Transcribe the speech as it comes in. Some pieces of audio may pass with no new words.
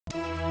The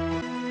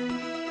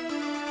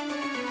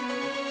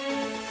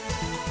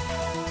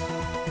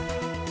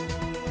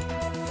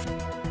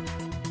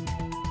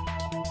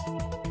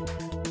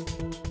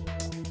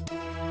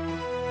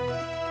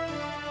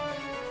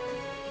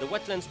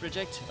Wetlands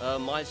Project, a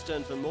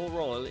milestone for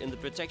Morol in the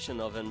protection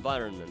of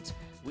environment.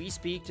 We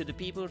speak to the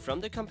people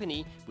from the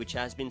company, which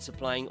has been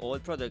supplying oil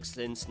products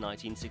since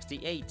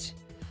 1968.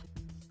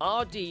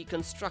 RD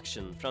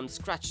Construction, from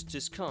scratch to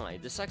sky,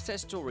 the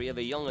success story of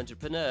a young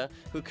entrepreneur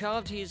who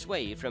carved his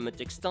way from a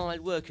textile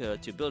worker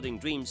to building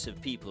dreams of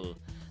people.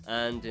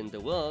 And in the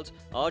world,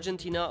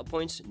 Argentina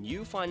appoints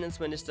new finance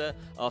minister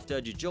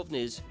after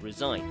Duhovnes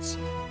resigns.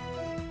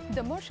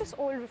 The Mauritius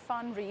Oil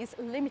Refineries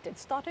Limited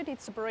started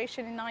its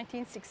operation in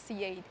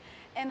 1968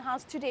 and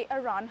has today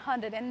around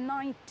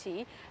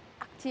 190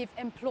 active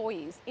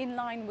employees. In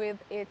line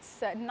with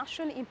its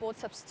national import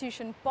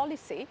substitution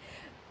policy,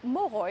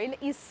 Morol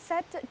is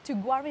set to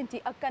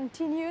guarantee a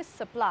continuous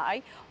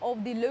supply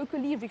of the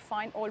locally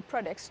refined oil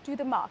products to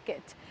the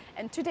market.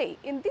 And today,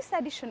 in this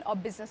edition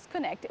of Business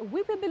Connect,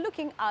 we will be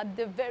looking at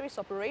the various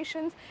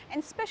operations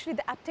and especially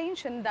the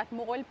attention that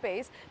Morol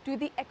pays to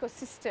the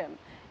ecosystem.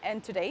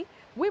 And today,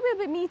 we will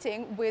be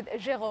meeting with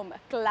Jérôme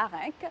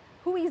Clarenc,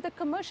 who is the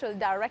commercial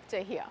director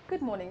here.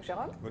 Good morning,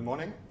 Jérôme. Good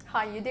morning. How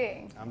are you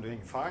doing? I'm doing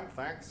fine,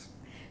 thanks.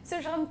 So,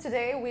 Jérôme,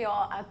 today we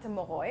are at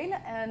Morol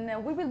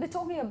and we will be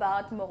talking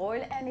about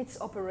Morol and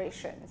its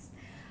operations.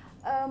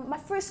 My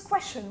first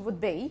question would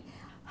be,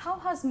 how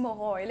has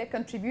Morol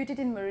contributed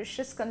in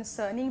Mauritius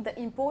concerning the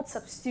import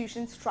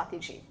substitution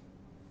strategy?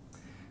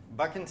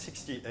 Back in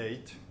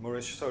 '68,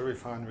 Mauritius Oil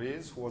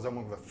Refineries was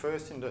among the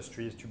first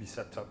industries to be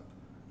set up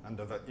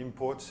under the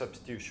import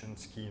substitution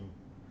scheme.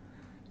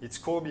 Its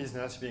core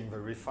business being the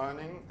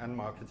refining and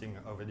marketing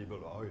of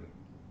edible oil.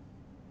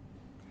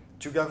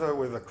 Together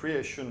with the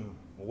creation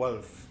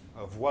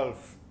of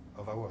wealth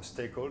of our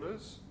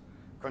stakeholders,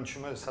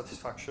 consumer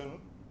satisfaction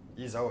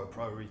is our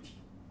priority.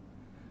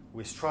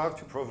 We strive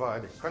to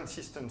provide a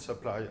consistent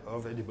supply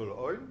of edible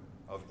oil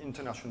of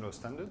international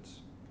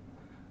standards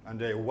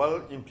and a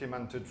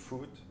well-implemented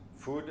food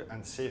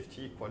and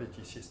safety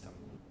quality system.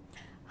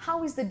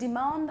 How is the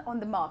demand on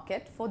the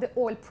market for the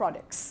oil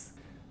products?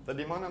 The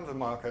demand on the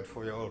market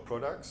for the oil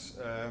products,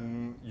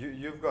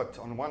 you've got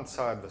on one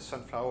side the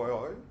sunflower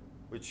oil,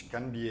 which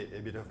can be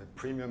a bit of a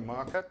premium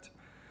market.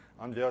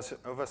 On the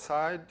other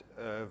side,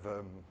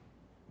 the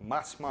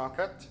mass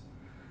market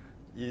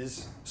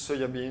is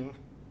soybean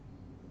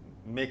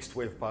mixed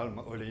with palm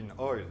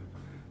oil.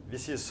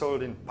 This is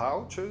sold in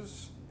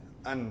pouches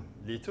and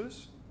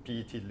liters,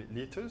 PET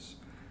liters,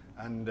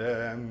 and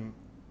the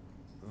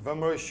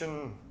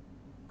Mauritian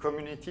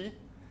community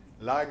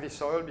like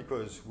this oil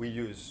because we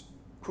use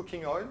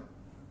cooking oil,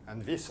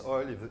 and this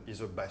oil is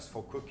the best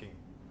for cooking.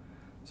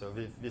 So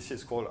this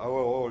is called,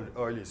 our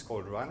oil is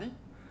called Rani.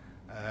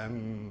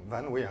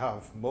 Then we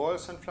have more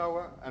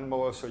sunflower and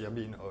more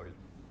soybean oil.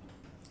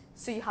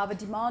 So you have a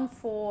demand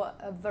for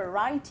a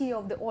variety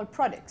of the oil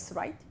products,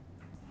 right?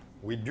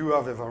 We do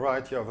have a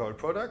variety of oil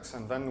products,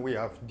 and then we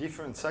have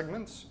different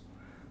segments.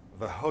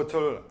 The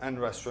hotel and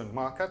restaurant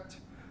market,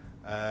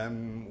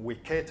 we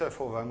cater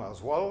for them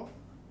as well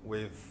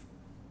with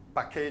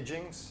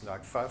packagings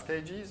like 5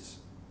 kgs,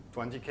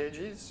 20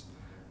 kgs,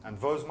 and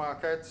those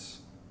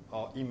markets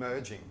are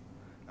emerging.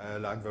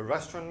 Like the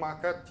restaurant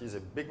market is a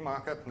big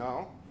market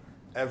now.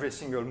 Every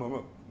single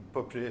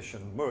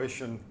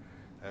Mauritian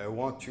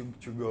want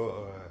to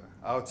go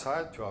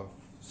outside to have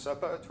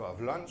supper, to have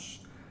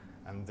lunch,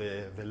 and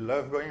they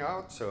love going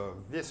out, so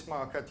this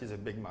market is a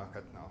big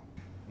market now.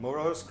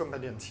 Morol's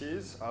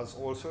competencies has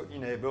also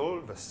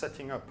enabled the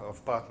setting up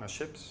of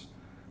partnerships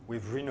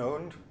with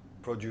renowned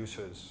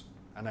producers.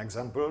 An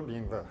example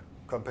being the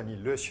company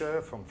Le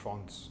Sieur from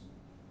France.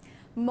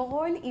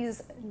 Morol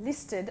is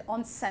listed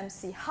on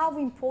SAMSI. How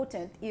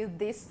important is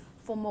this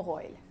for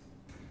Morol?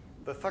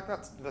 The fact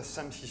that the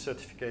SAMSI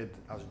certificate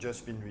has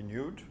just been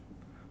renewed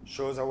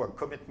shows our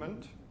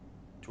commitment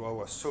to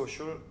our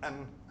social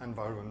and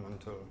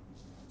environmental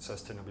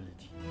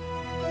sustainability.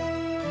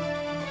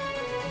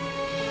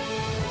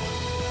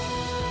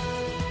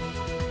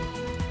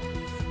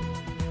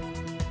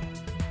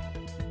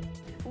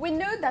 We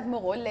know that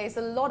Morol lays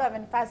a lot of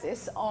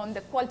emphasis on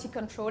the quality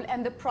control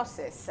and the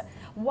process.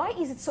 Why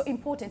is it so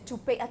important to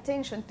pay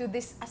attention to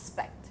this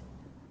aspect?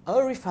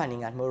 Oil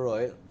refining at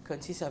Morol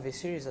consists of a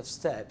series of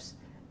steps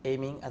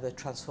aiming at the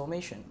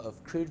transformation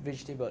of crude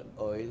vegetable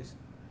oils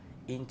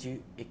into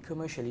a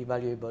commercially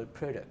valuable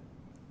product.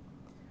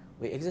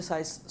 We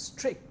exercise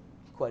strict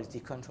quality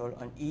control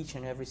on each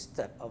and every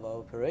step of our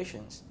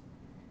operations,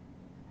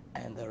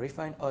 and the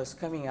refined oils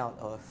coming out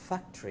of our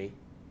factory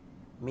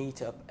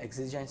meet up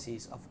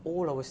exigencies of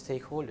all our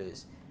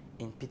stakeholders,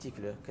 in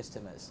particular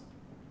customers.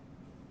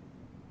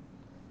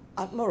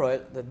 At Morol,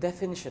 the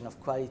definition of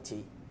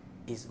quality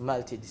is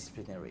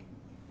multidisciplinary.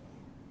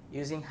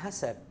 Using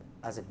HACCP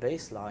as a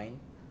baseline,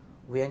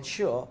 we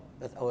ensure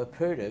that our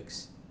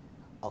products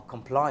are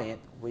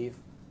compliant with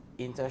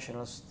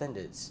international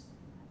standards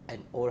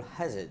and all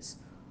hazards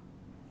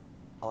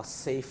are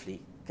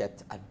safely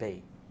kept at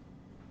bay.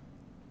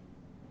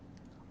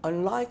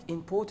 Unlike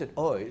imported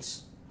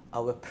oils,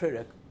 our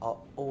products are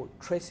all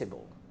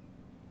traceable.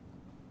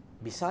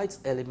 Besides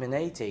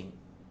eliminating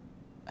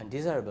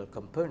undesirable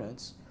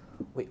components,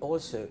 we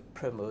also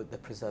promote the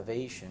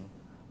preservation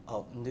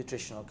of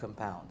nutritional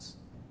compounds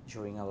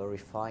during our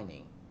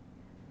refining.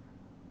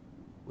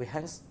 We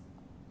hence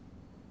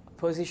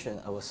position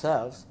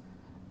ourselves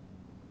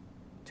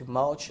to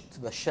march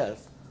to the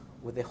shelf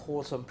with a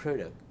wholesome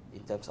product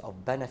in terms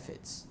of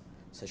benefits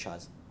such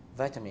as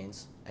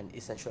vitamins and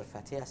essential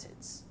fatty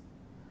acids.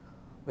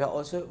 We are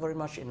also very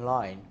much in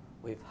line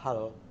with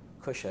halal,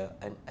 kosher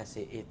and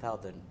SA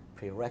 8000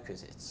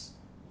 prerequisites.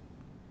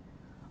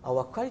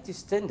 Our quality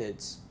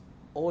standards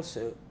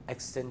also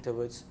extend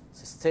towards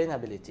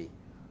sustainability,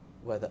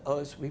 where the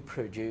oils we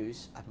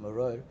produce at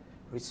Moroil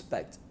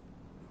respect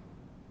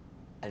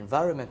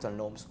environmental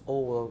norms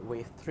all the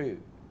way through.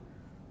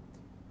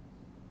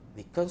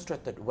 The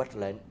constructed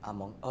wetland,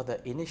 among other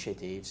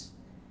initiatives,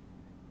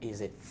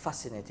 is a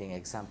fascinating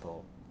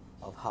example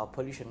of how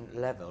pollution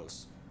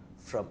levels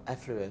from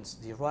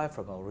effluents derived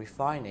from our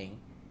refining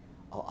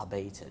are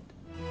abated.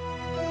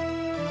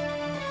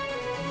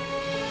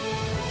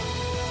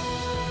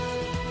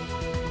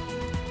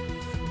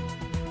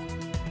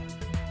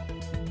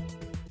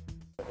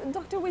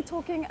 Doctor, we're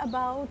talking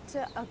about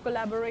a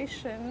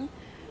collaboration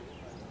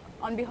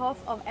on behalf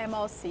of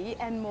MRC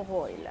and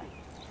Moroil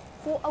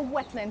for a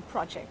wetland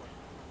project.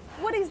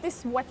 What is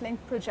this wetland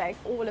project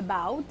all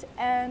about,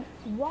 and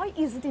why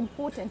is it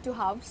important to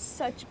have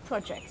such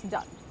projects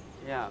done?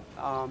 Yeah,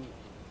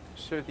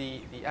 so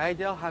the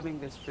idea of having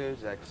this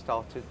project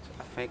started,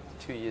 I think,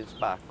 2 years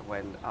back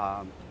when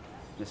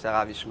Mr.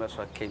 Ravi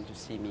Shmursa came to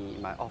see me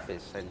in my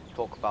office and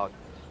talk about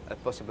a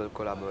possible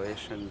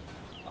collaboration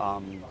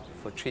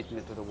for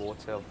treatment of the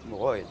water of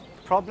Moroil.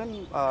 The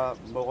problem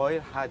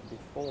Moroil had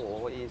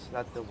before is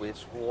that the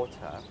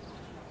wastewater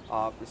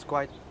is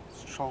quite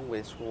strong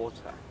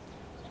wastewater,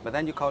 but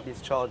then you can't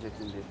discharge it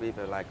in the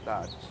river like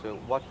that. So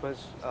what was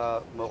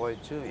Moroil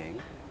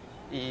doing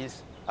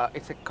is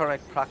it's a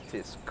correct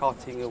practice,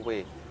 carting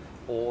away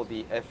all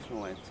the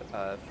effluent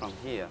from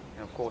here,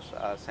 and of course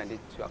send it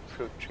to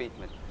approved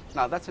treatment.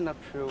 Now that's an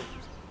approved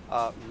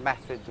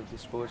method of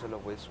disposal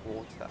of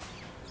wastewater,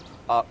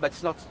 but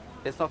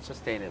it's not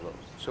sustainable.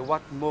 So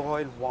what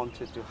Moroil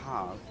wanted to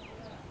have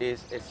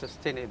is a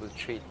sustainable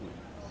treatment.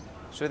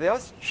 So there are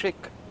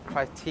strict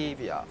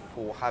criteria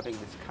for having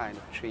this kind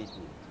of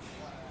treatment.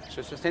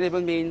 So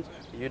sustainable means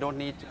you don't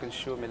need to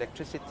consume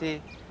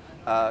electricity.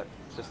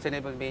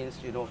 Sustainable means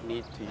you don't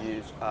need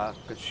to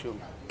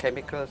consume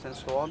chemicals and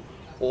so on,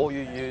 or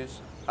you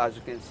use, as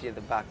you can see at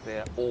the back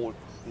there, all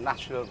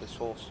natural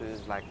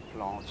resources like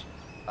plants,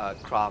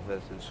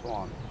 gravels and so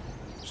on.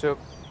 So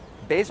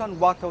based on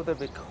what are the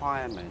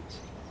requirements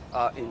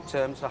in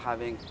terms of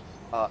having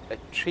a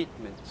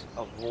treatment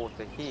of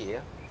water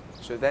here,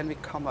 so then we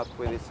come up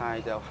with this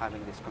idea of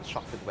having this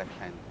constructed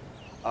wetland.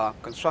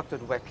 Constructed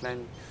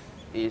wetland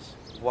is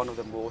one of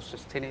the most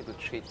sustainable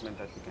treatment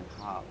that we can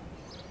have.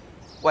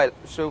 Well,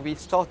 so we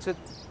started,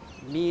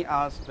 me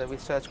as the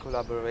research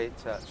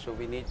collaborator, so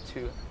we need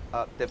to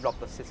develop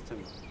the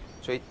system.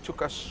 So it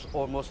took us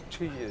almost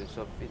 2 years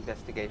of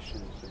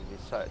investigations and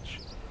research.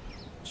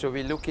 So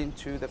we look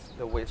into the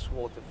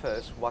wastewater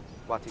first, what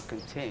it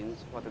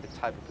contains, what are the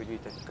type of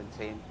pollutants it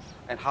contains,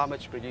 and how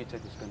much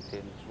pollutant is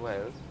contained as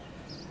well.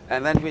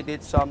 And then we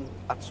did some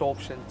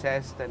absorption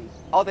tests and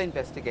other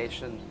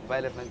investigations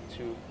relevant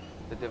to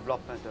the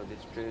development of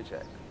this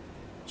project.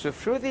 So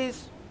through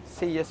these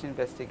serious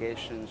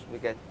investigations, we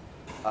get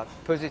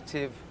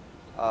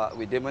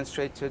we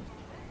demonstrated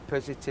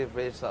positive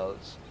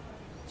results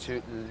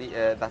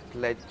that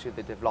led to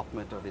the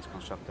development of this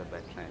constructed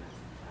wetland.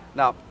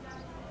 Now,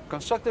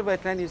 constructed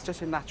wetland is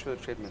just a natural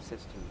treatment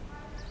system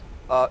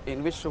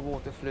in which the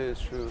water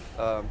flows through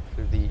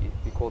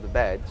we call the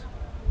bed,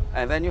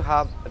 and then you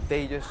have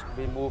various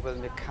removal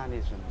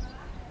mechanisms.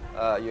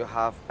 You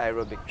have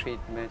aerobic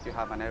treatment, you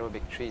have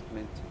anaerobic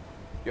treatment,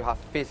 you have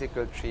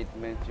physical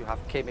treatment, you have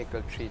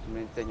chemical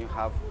treatment, and you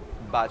have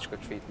biological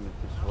treatment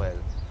as well.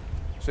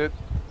 So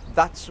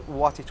that's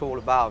what it's all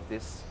about,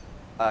 this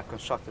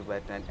constructed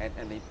wetland,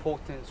 and the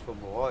importance for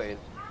Moroil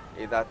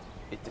is that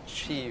it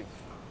achieves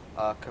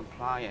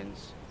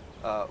compliance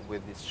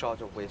with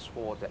discharge of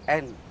wastewater,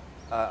 and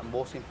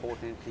most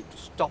importantly, to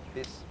stop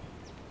this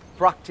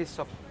practice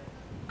of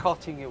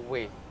cutting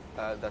away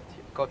the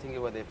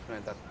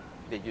effluent that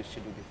they used to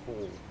do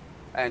before,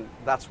 and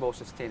that's more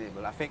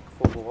sustainable. I think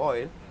for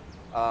Moroil,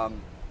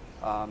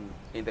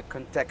 in the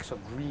context of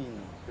green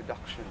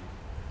production,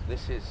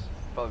 this is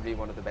probably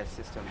one of the best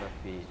systems that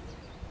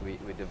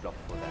we developed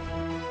for them.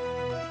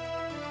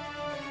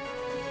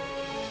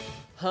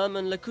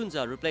 Herman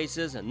Lacunza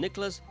replaces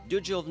Nicolas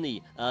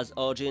Duchovny as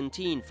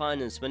Argentine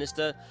finance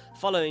minister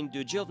following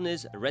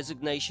Duchovny's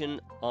resignation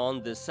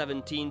on the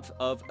 17th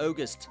of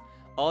August.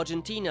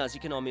 Argentina's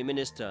economy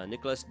minister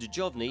Nicolas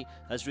Duchovny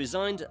has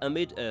resigned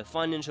amid a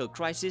financial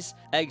crisis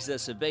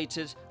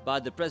exacerbated by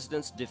the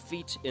president's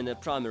defeat in a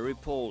primary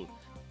poll.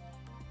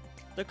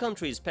 The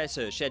country's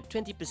peso shed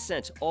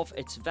 20% of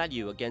its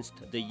value against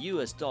the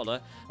US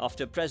dollar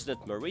after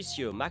President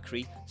Mauricio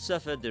Macri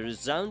suffered the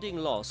resounding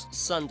loss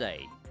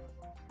Sunday.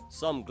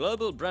 Some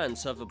global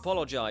brands have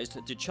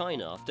apologized to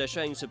China after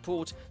showing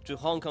support to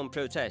Hong Kong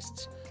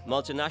protests.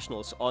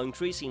 Multinationals are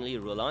increasingly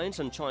reliant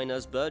on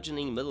China's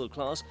burgeoning middle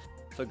class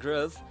for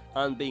growth,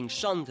 and being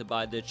shunned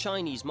by the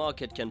Chinese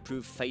market can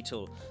prove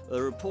fatal.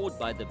 A report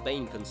by the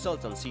Bain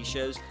Consultancy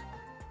shows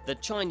that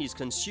Chinese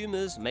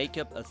consumers make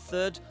up a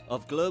third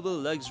of global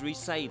luxury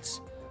sites.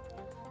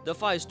 The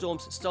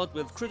firestorms start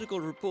with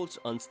critical reports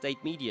on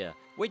state media,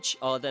 which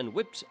are then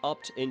whipped up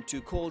into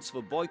calls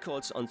for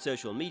boycotts on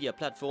social media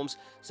platforms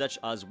such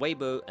as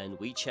Weibo and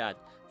WeChat.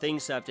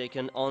 Things have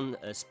taken on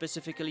a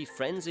specifically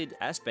frenzied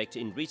aspect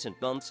in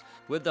recent months,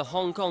 with the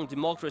Hong Kong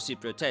democracy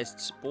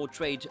protests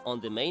portrayed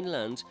on the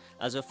mainland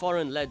as a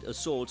foreign-led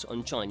assault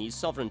on Chinese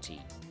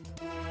sovereignty.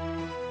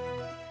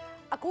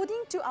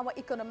 According to our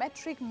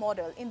econometric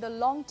model, in the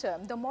long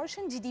term, the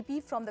Mauritian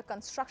GDP from the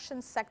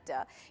construction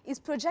sector is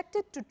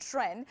projected to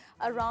trend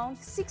around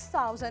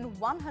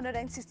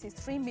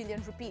 6,163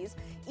 million rupees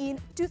in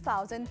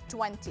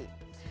 2020.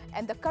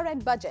 And the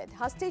current budget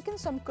has taken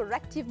some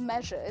corrective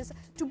measures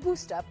to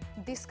boost up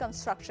this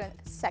construction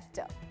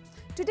sector.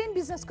 Today in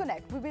Business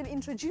Connect, we will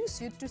introduce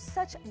you to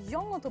such a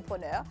young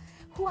entrepreneur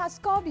who has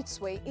carved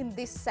its way in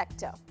this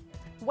sector.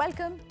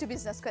 Welcome to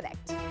Business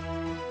Connect.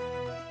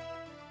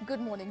 Good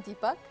morning,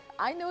 Deepak.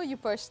 I know you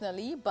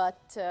personally, but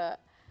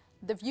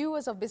the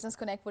viewers of Business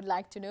Connect would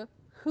like to know,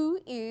 who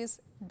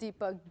is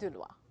Deepak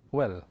Dulwa?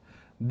 Well,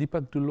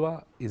 Deepak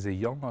Dulwa is a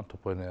young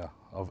entrepreneur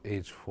of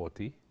age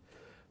 40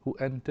 who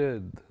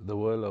entered the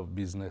world of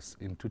business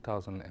in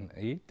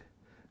 2008,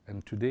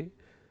 and today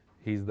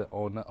he's the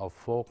owner of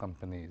 4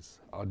 companies: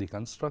 Audi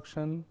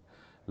Construction,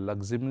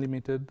 Luxim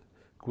Limited,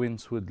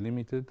 Queenswood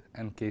Limited,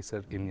 and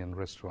Kesar Indian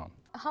Restaurant.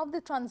 How the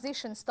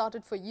transition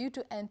started for you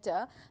to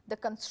enter the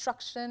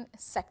construction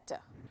sector?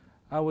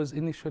 I was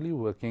initially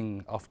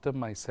working after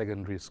my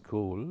secondary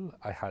school.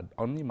 I had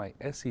only my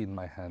SE in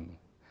my hand,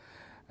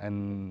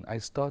 and I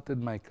started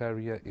my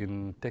career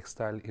in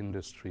textile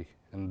industry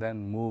and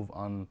then moved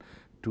on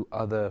to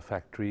other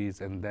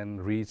factories and then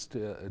reached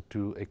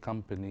to a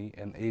company,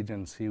 an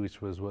agency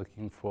which was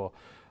working for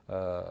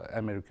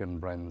American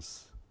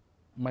brands.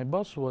 My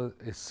boss was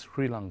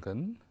Sri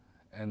Lankan,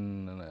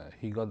 and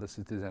he got the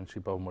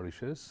citizenship of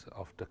Mauritius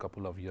after a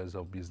couple of years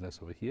of business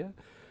over here.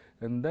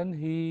 And then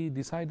he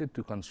decided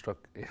to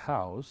construct a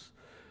house,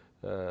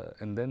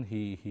 and then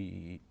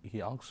he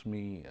asked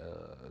me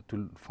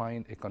to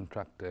find a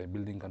contractor, a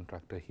building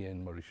contractor here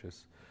in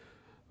Mauritius.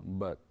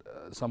 But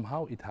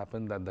somehow it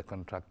happened that the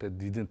contractor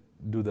didn't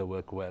do the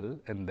work well,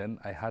 and then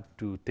I had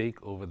to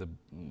take over the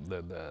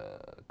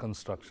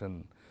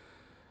construction.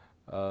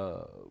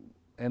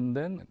 And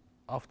then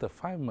after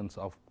 5 months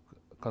of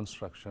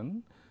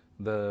construction,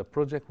 the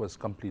project was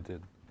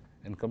completed,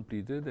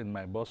 and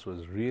my boss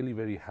was really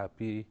very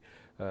happy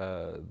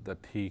that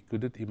he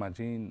couldn't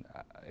imagine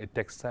a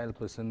textile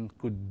person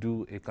could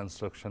do a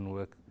construction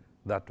work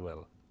that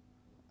well.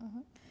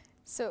 Mm-hmm.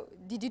 So,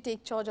 did you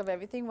take charge of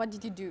everything? What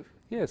did you do?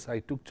 Yes, I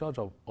took charge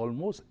of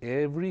almost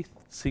every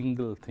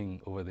single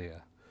thing over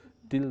there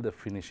till the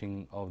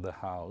finishing of the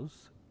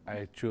house.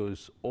 I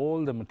chose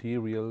all the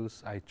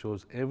materials, I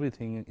chose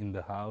everything in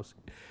the house,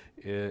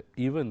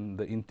 even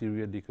the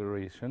interior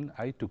decoration,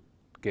 I took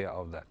care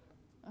of that.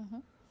 Mm-hmm.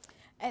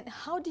 And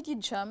how did you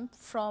jump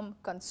from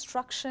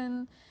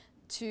construction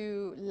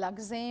to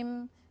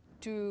Luxim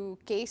to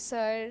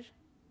Kesar?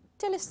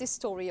 Tell us this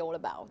story all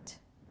about.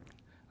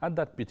 At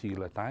that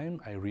particular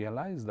time, I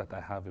realized that I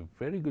have a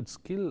very good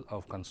skill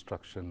of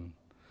construction.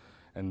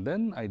 And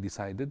then I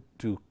decided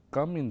to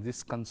come in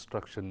this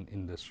construction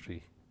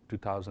industry.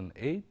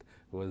 2008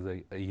 was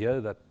a year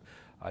that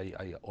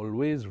I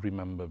always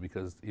remember,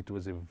 because it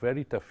was a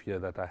very tough year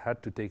that I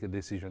had to take a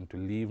decision to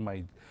leave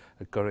my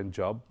current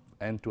job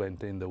and to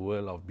enter in the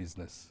world of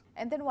business.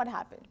 And then what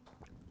happened?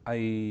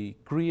 I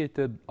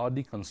created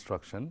Audi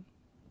Construction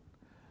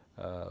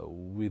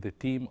with a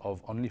team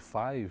of only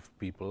 5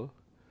 people,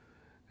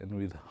 and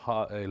with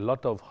a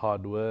lot of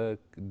hard work,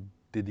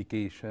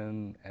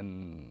 dedication,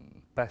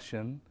 and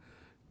passion.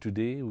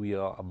 Today we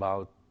are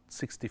about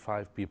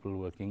 65 people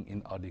working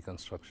in Audi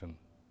Construction.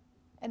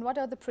 And what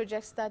are the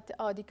projects that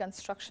Audi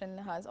Construction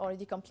has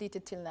already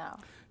completed till now?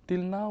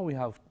 Till now we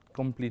have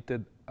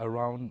completed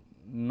around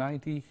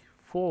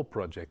 94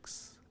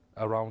 projects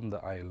around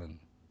the island.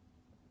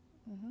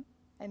 Mm-hmm.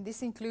 And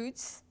this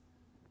includes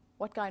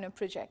what kind of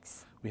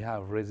projects? We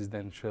have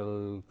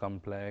residential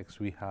complex,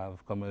 we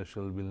have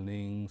commercial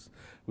buildings,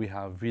 we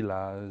have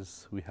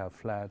villas, we have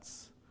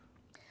flats.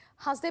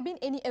 Has there been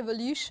any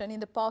evolution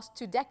in the past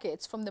 2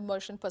 decades from the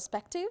merchant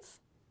perspective?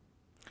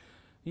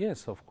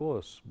 Yes, of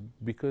course,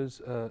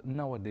 because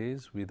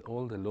nowadays with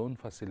all the loan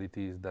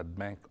facilities that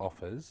bank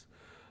offers,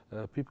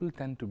 people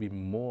tend to be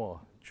more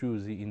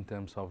choosy in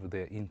terms of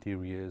their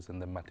interiors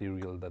and the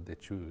material that they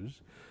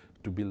choose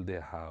to build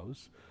their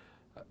house.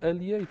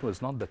 Earlier it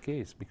was not the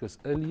case, because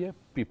earlier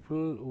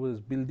people was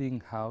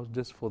building house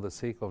just for the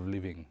sake of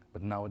living.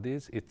 But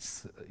nowadays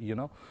it's, you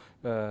know,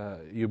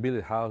 you build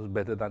a house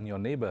better than your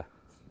neighbor.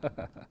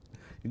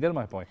 You get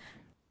my point?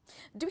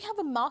 Do we have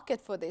a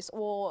market for this,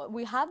 or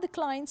we have the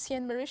clients here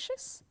in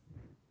Mauritius?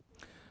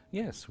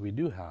 Yes, we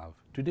do have.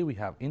 Today we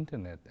have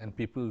internet and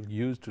people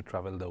used to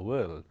travel the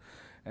world,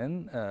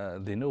 and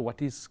they know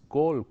what is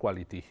coal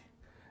quality.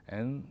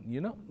 And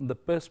you know, the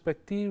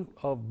perspective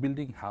of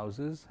building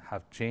houses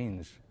have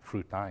changed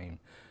through time,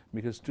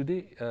 because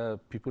today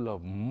people are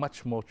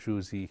much more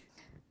choosy.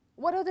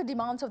 What are the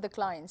demands of the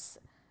clients?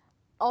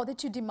 Are they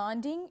too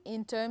demanding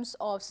in terms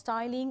of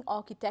styling,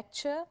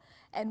 architecture,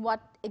 and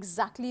what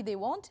exactly they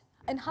want?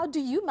 And how do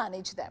you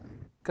manage them?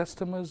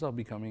 Customers are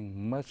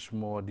becoming much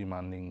more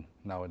demanding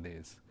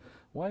nowadays.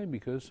 Why?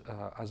 Because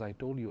as I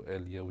told you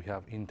earlier, we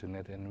have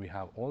internet and we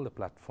have all the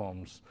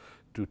platforms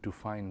to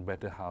find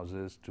better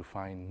houses, to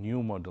find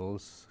new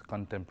models,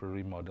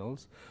 contemporary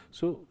models.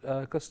 So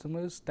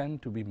customers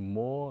tend to be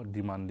more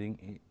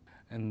demanding.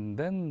 And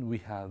then we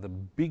have the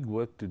big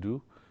work to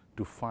do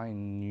to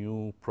find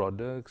new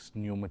products,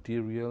 new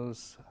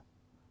materials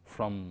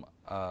from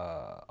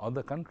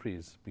other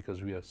countries,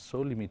 because we are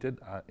so limited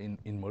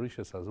in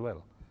Mauritius as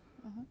well.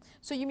 Mm-hmm.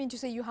 So you mean to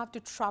say you have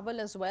to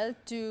travel as well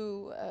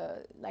to,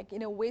 like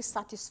in a way,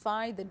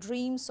 satisfy the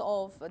dreams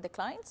of the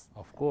clients?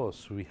 Of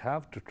course, we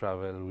have to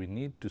travel. We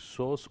need to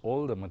source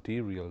all the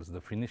materials,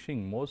 the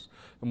finishing,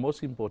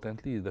 most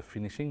importantly, the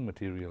finishing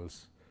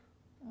materials.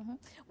 Mm-hmm.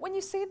 When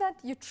you say that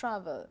you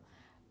travel,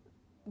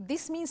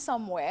 this means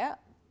somewhere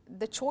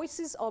the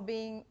choices are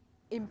being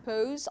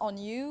imposed on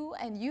you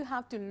and you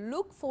have to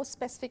look for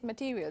specific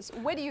materials.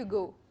 Where do you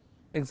go?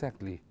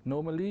 Exactly.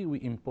 Normally we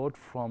import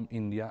from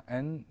India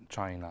and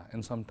China,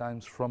 and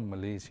sometimes from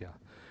Malaysia.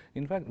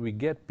 In fact, we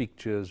get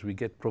pictures, we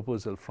get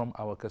proposals from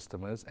our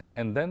customers,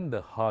 and then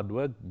the hard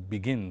work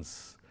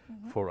begins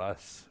for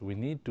us. We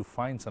need to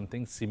find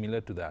something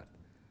similar to that,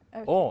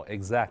 or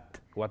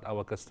exact what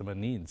our customer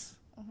needs.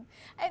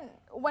 And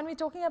when we're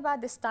talking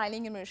about the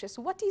styling in Mauritius,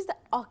 what is the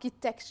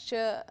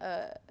architecture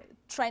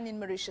trend in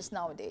Mauritius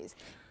nowadays?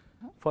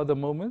 For the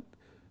moment,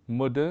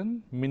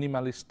 modern,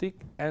 minimalistic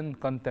and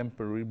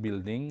contemporary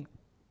building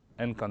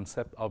and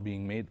concept are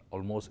being made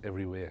almost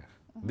everywhere.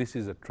 This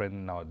is a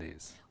trend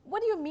nowadays.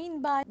 What do you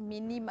mean by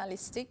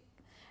minimalistic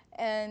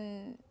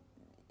and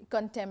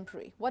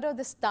contemporary? What are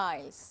the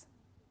styles?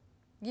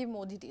 Give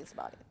more details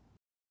about it.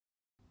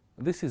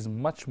 This is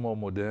much more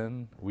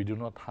modern. We do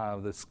not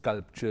have the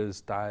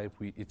sculptures type.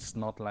 It's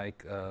not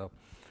like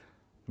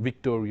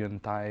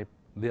Victorian type.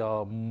 They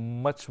are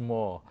much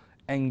more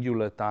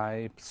angular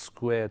type,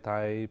 square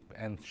type,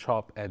 and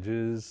sharp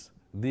edges.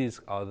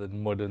 These are the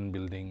modern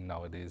building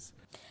nowadays.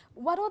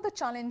 What are the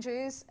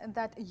challenges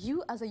that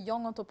you as a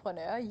young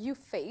entrepreneur you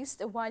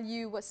faced while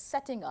you were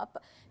setting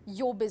up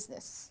your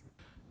business?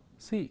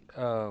 See,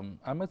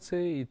 I must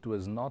say it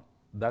was not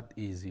that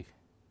easy.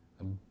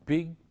 A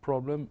big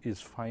problem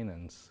is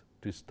finance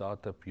to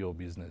start up your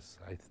business.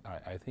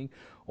 I think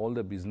all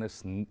the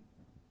business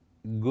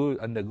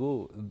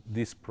undergo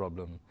this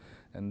problem.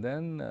 And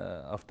then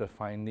after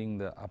finding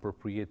the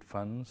appropriate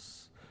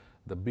funds,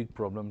 the big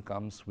problem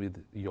comes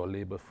with your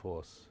labor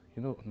force.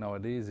 You know,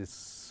 nowadays it's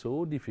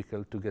so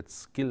difficult to get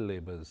skilled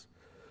laborers,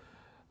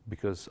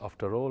 because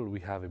after all we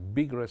have a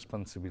big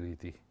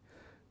responsibility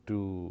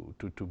to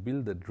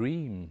build the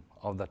dream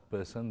of that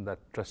person that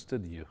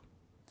trusted you.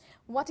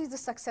 What is the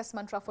success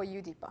mantra for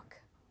you, Deepak?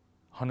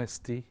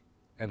 Honesty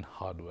and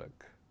hard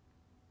work.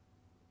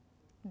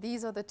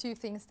 These are the two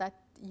things that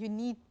you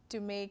need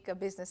to make a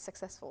business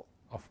successful.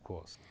 Of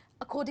course.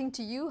 According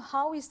to you,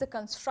 how is the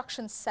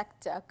construction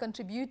sector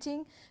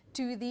contributing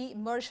to the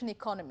Mauritian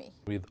economy?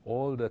 With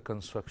all the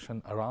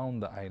construction around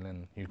the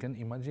island, you can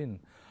imagine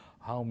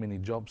how many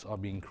jobs are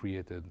being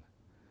created.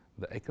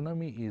 The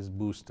economy is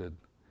boosted,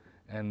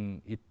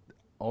 and it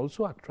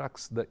also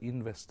attracts the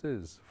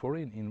investors,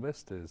 foreign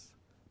investors.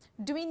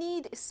 Do we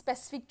need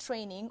specific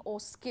training or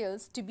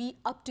skills to be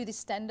up to the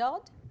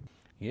standard?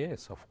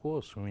 Yes, of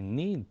course. We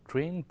need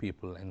trained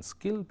people and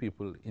skilled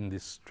people in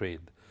this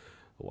trade.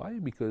 Why?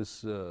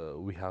 Because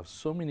we have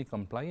so many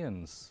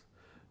compliance.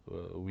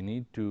 We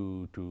need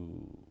to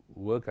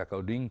work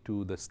according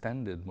to the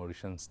standard,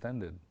 Mauritian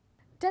standard.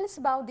 Tell us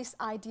about this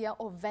idea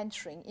of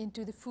venturing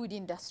into the food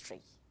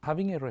industry.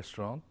 Having a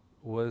restaurant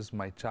was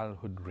my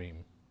childhood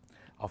dream.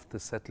 After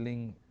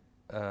settling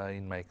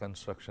in my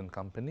construction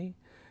company,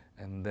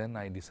 and then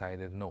I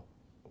decided, no,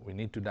 we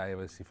need to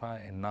diversify,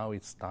 and now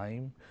it's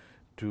time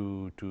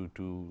to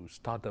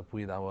start up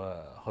with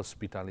our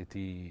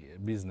hospitality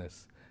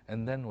business.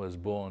 And then was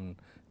born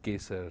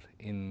Kesar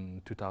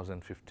in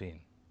 2015.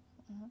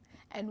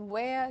 And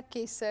where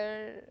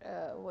Kesar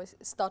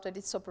started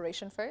its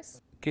operation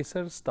first?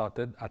 Kesar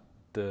started at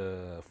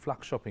the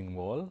Flac shopping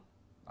mall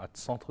at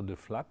Centre de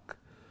Flac,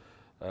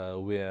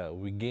 where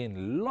we gained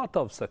a lot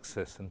of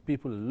success, and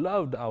people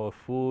loved our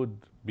food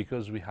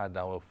because we had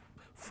our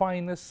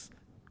finest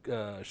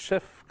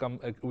chef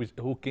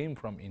who came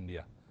from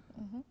India.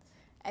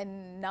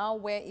 And now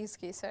where is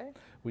Kesar?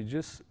 We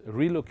just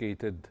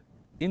relocated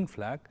in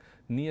Flag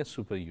near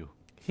Super U.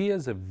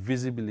 Here's the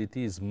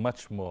visibility is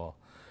much more,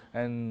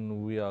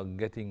 and we are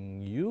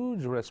getting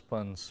huge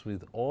response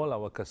with all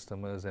our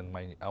customers and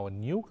our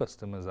new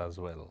customers as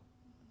well.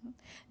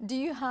 Do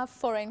you have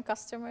foreign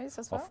customers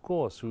as well? Of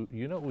course,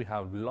 you know, we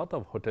have a lot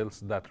of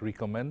hotels that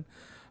recommend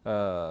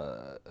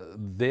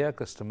their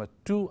customer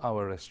to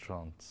our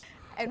restaurants.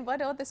 And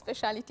what are the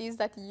specialities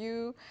that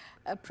you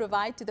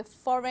provide to the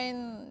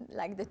foreign,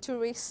 like the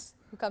tourists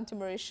who come to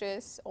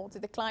Mauritius, or to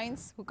the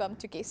clients who come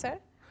to Kesar?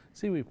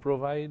 See, we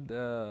provide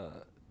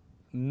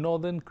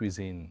northern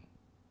cuisine,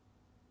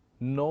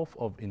 north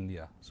of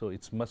India. So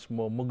it's much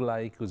more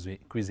Mughlai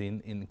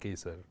cuisine in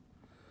Kesar.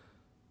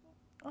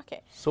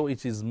 Okay. So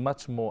it is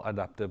much more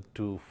adapted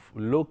to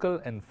local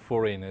and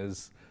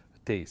foreigners'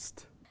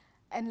 taste.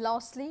 And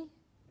lastly,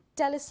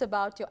 tell us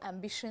about your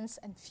ambitions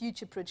and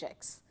future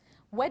projects.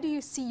 Where do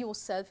you see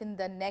yourself in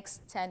the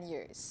next 10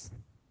 years?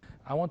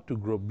 I want to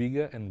grow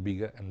bigger and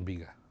bigger and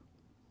bigger.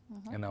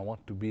 And I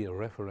want to be a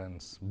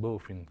reference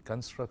both in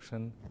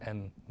construction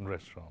and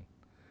restaurant.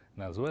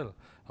 And as well,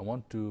 I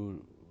want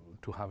to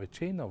have a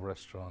chain of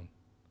restaurants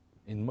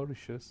in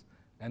Mauritius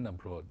and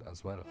abroad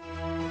as well.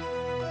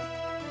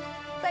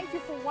 Thank you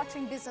for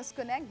watching Business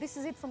Connect. This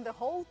is it from the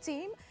whole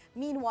team.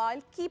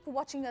 Meanwhile, keep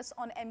watching us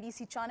on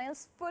MBC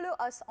channels. Follow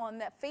us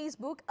on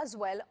Facebook as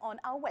well on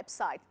our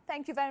website.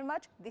 Thank you very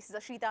much. This is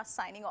Ashita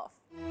signing off.